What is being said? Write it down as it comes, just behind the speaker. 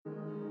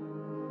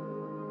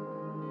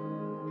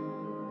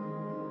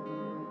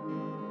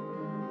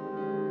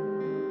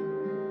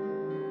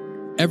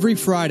Every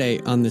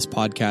Friday on this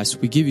podcast,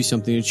 we give you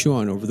something to chew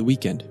on over the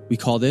weekend. We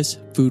call this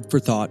Food for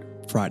Thought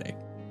Friday.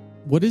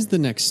 What is the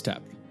next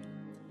step?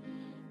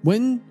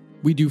 When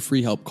we do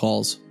free help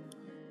calls,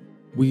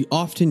 we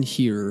often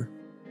hear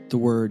the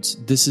words,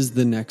 this is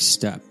the next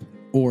step,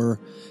 or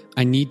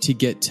I need to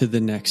get to the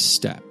next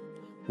step,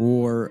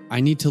 or I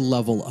need to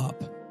level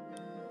up.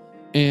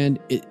 And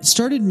it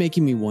started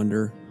making me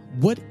wonder,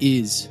 what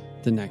is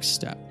the next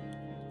step?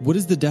 What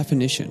is the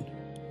definition?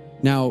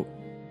 Now,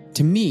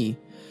 to me,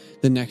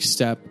 the next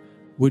step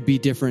would be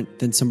different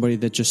than somebody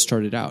that just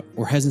started out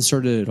or hasn't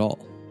started at all.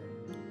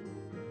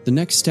 The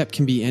next step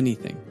can be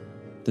anything.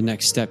 The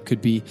next step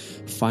could be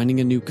finding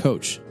a new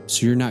coach,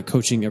 so you're not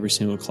coaching every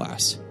single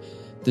class.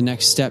 The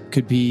next step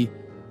could be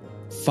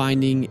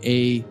finding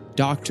a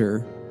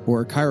doctor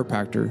or a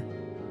chiropractor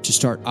to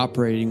start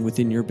operating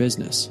within your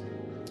business.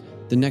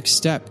 The next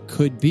step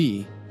could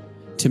be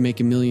to make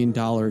 $1 million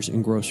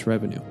in gross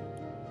revenue.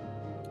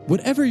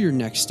 Whatever your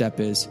next step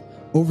is,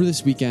 over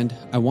this weekend,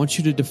 I want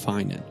you to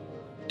define it.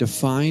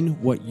 Define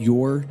what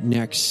your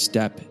next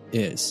step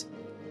is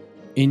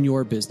in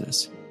your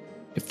business.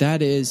 If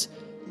that is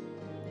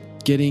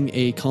getting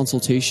a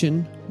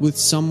consultation with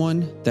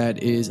someone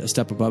that is a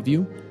step above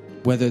you,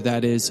 whether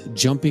that is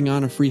jumping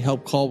on a free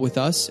help call with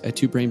us at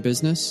Two Brain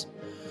Business,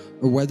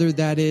 or whether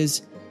that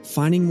is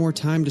finding more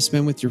time to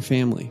spend with your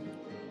family,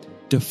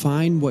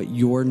 define what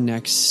your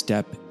next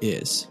step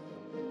is.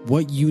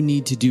 What you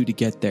need to do to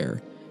get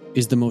there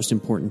is the most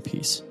important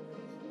piece.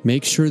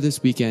 Make sure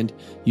this weekend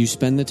you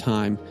spend the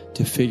time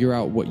to figure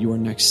out what your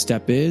next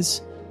step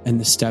is and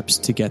the steps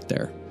to get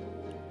there.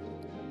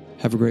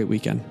 Have a great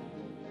weekend.